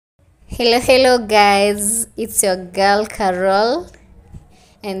Hello, guys. It's your girl Carol,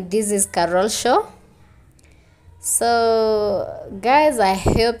 and this is Carol Show. So, guys, I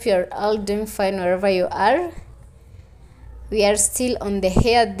hope you're all doing fine wherever you are. We are still on the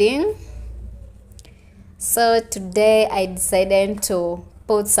hair thing. So, today I decided to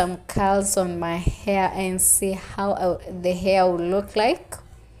put some curls on my hair and see how the hair will look like.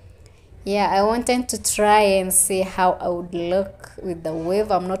 Yeah, I wanted to try and see how I would look with the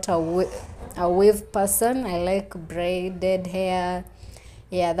wave. I'm not a wave person. I like braided hair,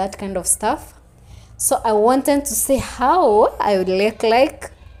 yeah, that kind of stuff. So I wanted to see how I would look like.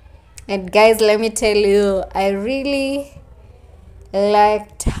 And guys, let me tell you, I really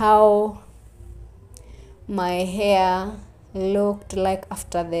liked how my hair looked like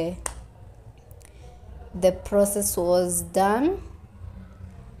after the process was done.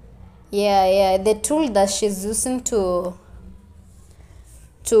 Yeah, the tool that she's using to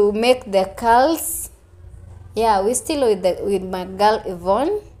make the curls. Yeah, we still with my girl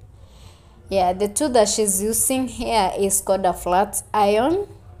Yvonne. Yeah, the tool that she's using here is called a flat iron.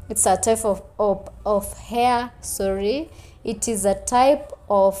 It's a type of hair, sorry. It is a type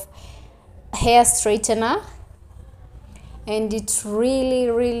of hair straightener, and it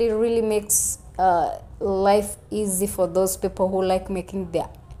really makes life easy for those people who like making their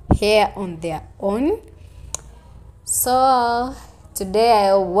hair on their own. So today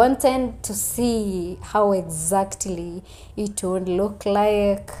I wanted to see how exactly it would look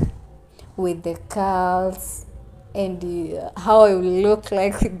like with the curls, and how it will look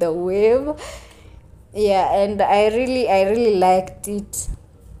like with the wave. Yeah, and I really liked it.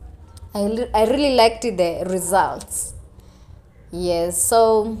 I really liked the results. Yes,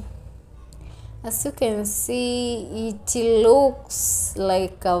 so as you can see, it looks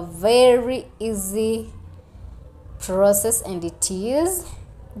like a very easy process, and it is.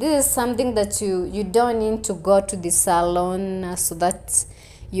 This is something that you don't need to go to the salon so that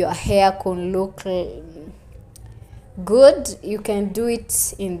your hair can look good. You can do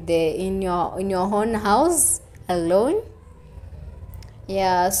it in your own house alone.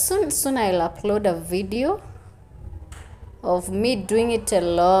 Yeah, soon I'll upload a video of me doing it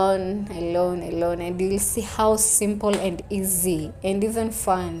alone, and you'll see how simple and easy and even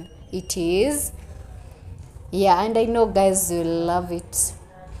fun it is. Yeah, and I know guys will love it.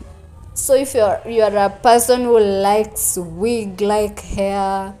 So if you're a person who likes wig like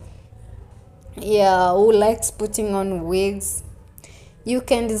hair, yeah, who likes putting on wigs, you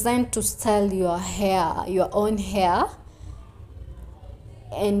can design to style your hair, your own hair,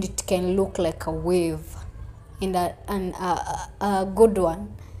 and it can look like a wave, and a good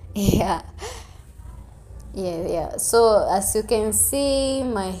one. Yeah. So as you can see,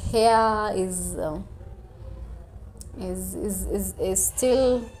 my hair is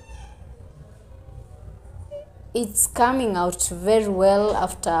still, it's coming out very well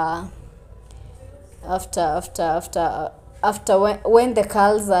after when the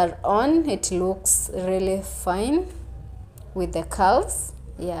curls are on. It looks really fine with the curls.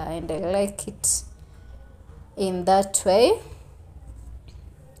 Yeah, and I like it in that way.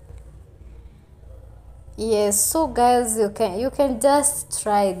 Yes, so guys, you can just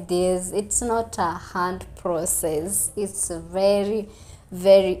try this. It's not a hard process. It's very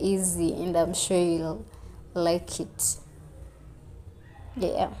easy, and I'm sure you'll like it.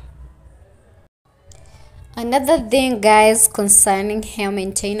 Yeah. Another thing, guys, concerning hair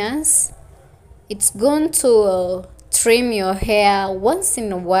maintenance, it's going to trim your hair once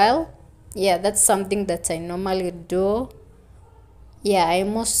in a while. Yeah, that's something that I normally do. Yeah, I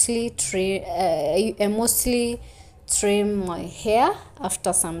mostly trim my hair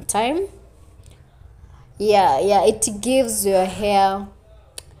after some time. Yeah, it gives your hair,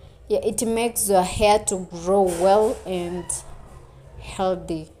 yeah, it makes your hair to grow well and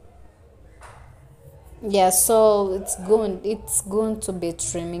healthy. Yeah, so it's going to be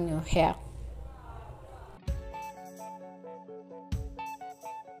trimming your hair.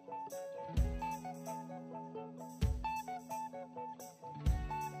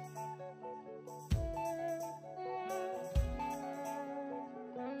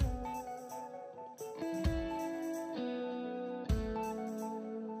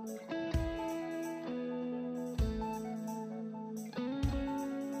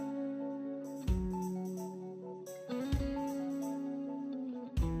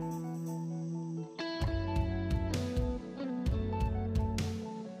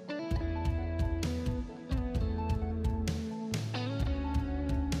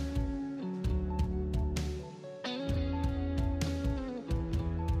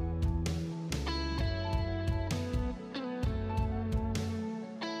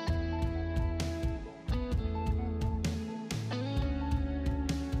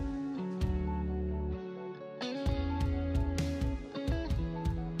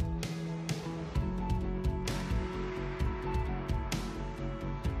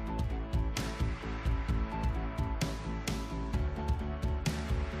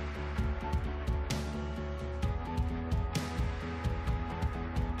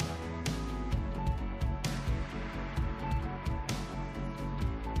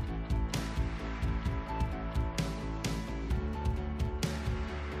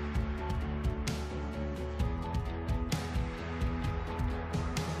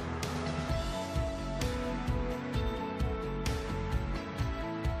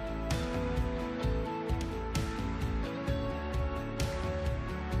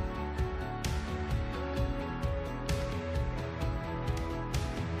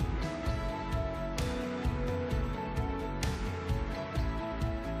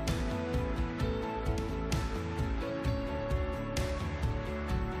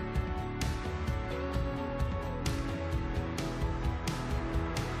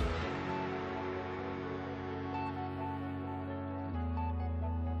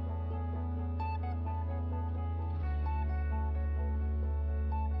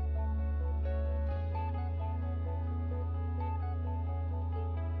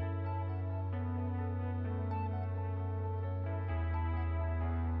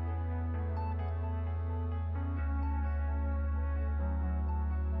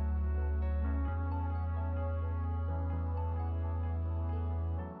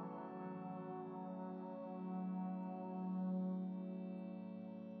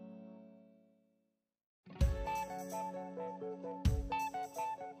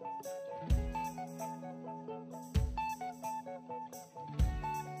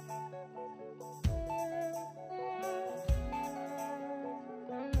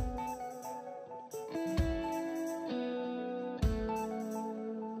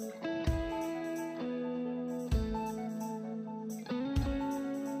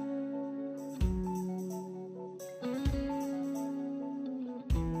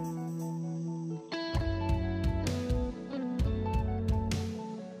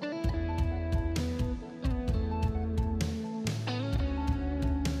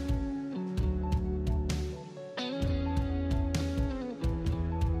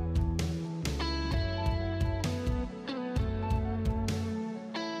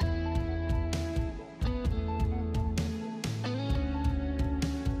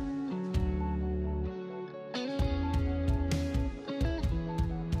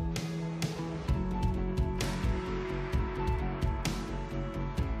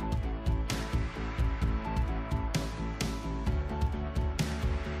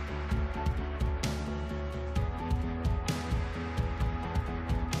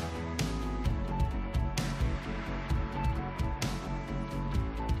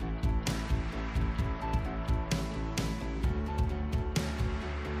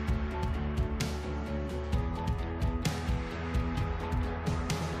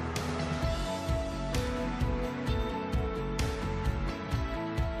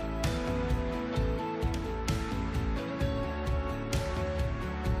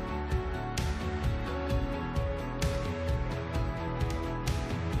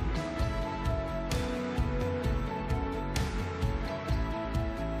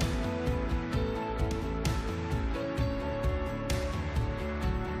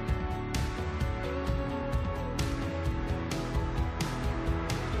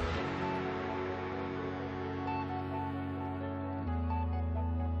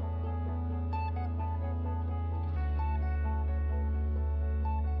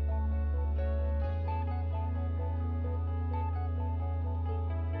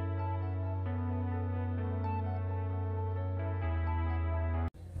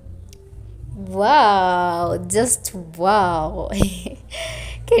 Wow, just wow.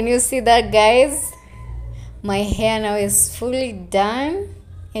 Can you see that, guys? My hair now is fully done,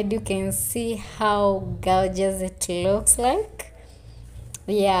 and you can see how gorgeous it looks like.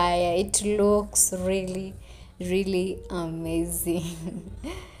 Yeah, it looks really, really amazing.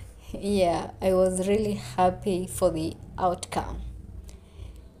 Yeah, I was really happy for the outcome.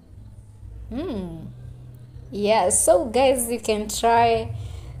 Yeah, so guys, you can try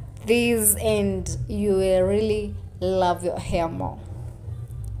these and you will really love your hair more.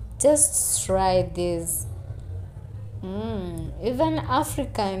 Just try this. Even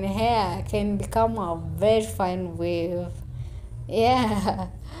African hair can become a very fine wave. Yeah.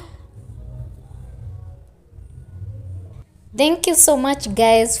 Thank you so much,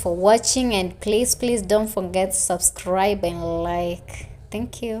 guys, for watching, and please don't forget to subscribe and like.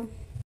 Thank you.